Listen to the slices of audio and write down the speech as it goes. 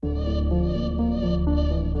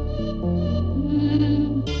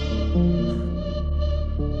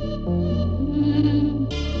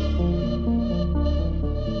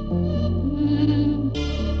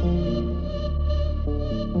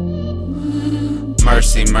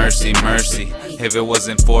Mercy, mercy, mercy. If it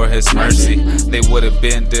wasn't for his mercy, they would have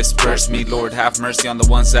been dispersed me. Lord, have mercy on the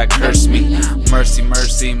ones that curse me. Mercy,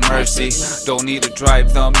 mercy, mercy. Don't need to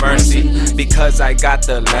drive the mercy, because I got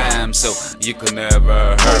the lamb, so you could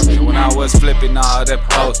never hurt me. When I was flipping all them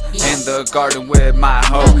hoes in the garden with my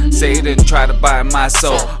hoe, Satan tried to buy my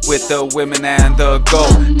soul with the women and the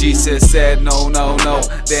gold. Jesus said no, no, no.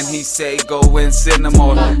 Then he said go and sin no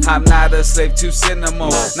more. I'm not a slave to sin no more.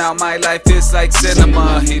 Now my life is like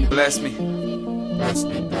cinema. He blessed me. Bless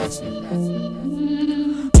me, bless me.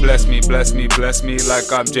 Bless me, bless me, bless me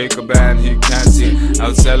like I'm Jacob and he can't see.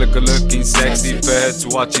 Outside looking sexy, feds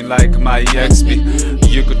watching like my XP.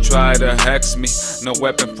 You could try to hex me, no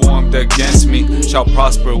weapon formed against me shall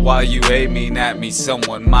prosper while you aiming at me.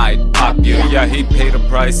 Someone might pop you. Yeah, he paid a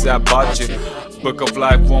price that bought you. Book of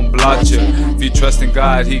life won't blot you. If you trust in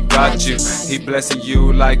God, he got you. He blessing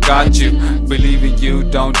you like got you. Believe in you,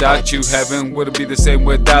 don't doubt you. Heaven wouldn't be the same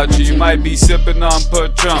without you. You might be sipping on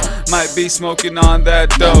Patron, might be smoking on that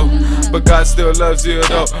dough, but God still loves you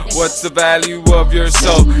though. What's the value of your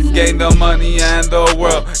soul? Gain the money and the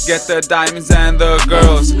world, get the diamonds and the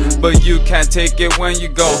girls, but you can't take it when you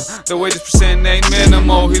go. The wages for sin ain't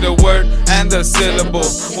minimal. He the word and the syllable.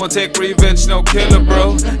 Won't take revenge, no killer,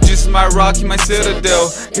 bro. Jesus my rock, he my citadel.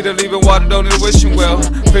 He the living water, don't need to wish him well.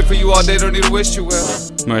 Pray for you all day, don't need to wish you well.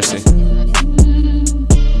 Mercy,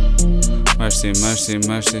 mercy, mercy,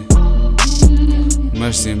 mercy,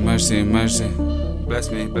 mercy, mercy, mercy. Bless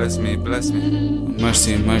me, bless me, bless me.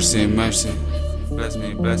 Mercy, mercy, mercy. Bless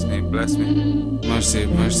me, bless me, bless me. Mercy,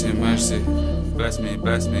 mercy, mercy. Bless me,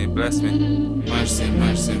 bless me, bless me. Mercy,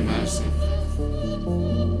 mercy, mercy.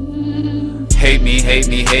 Hate me, hate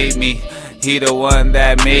me, hate me. He the one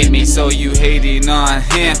that made me, so you hating on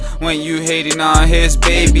him when you hating on his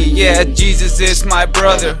baby. Yeah, Jesus is my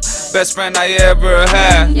brother, best friend I ever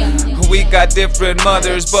had. We got different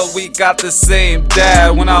mothers, but we got the same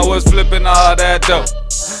dad. When I was flipping all that dope,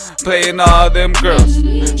 playing all them girls,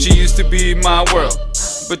 she used to be my world,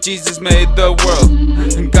 but Jesus made the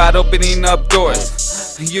world, and God opening up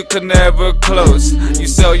doors you could never close. You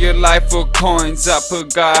sell your life for coins, I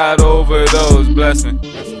put God over those. Bless me.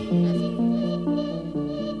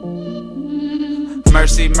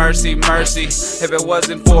 Mercy, mercy, mercy. If it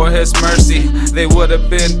wasn't for his mercy, they would have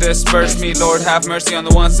been dispersed me. Lord, have mercy on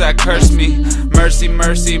the ones that curse me. Mercy,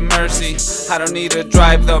 mercy, mercy. I don't need to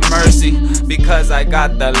drive the mercy, because I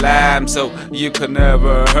got the lamb, so you could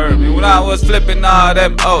never hurt me. When I was flipping all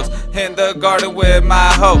them O's in the garden with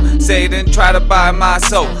my hoe, Satan tried to buy my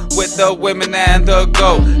soul with the women and the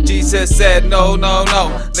gold. Jesus said no, no,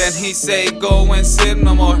 no. Then he said go and sin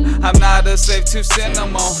no more. I'm not a slave to sin no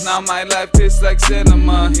more. Now my life is like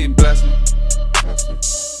cinema. He blessed me.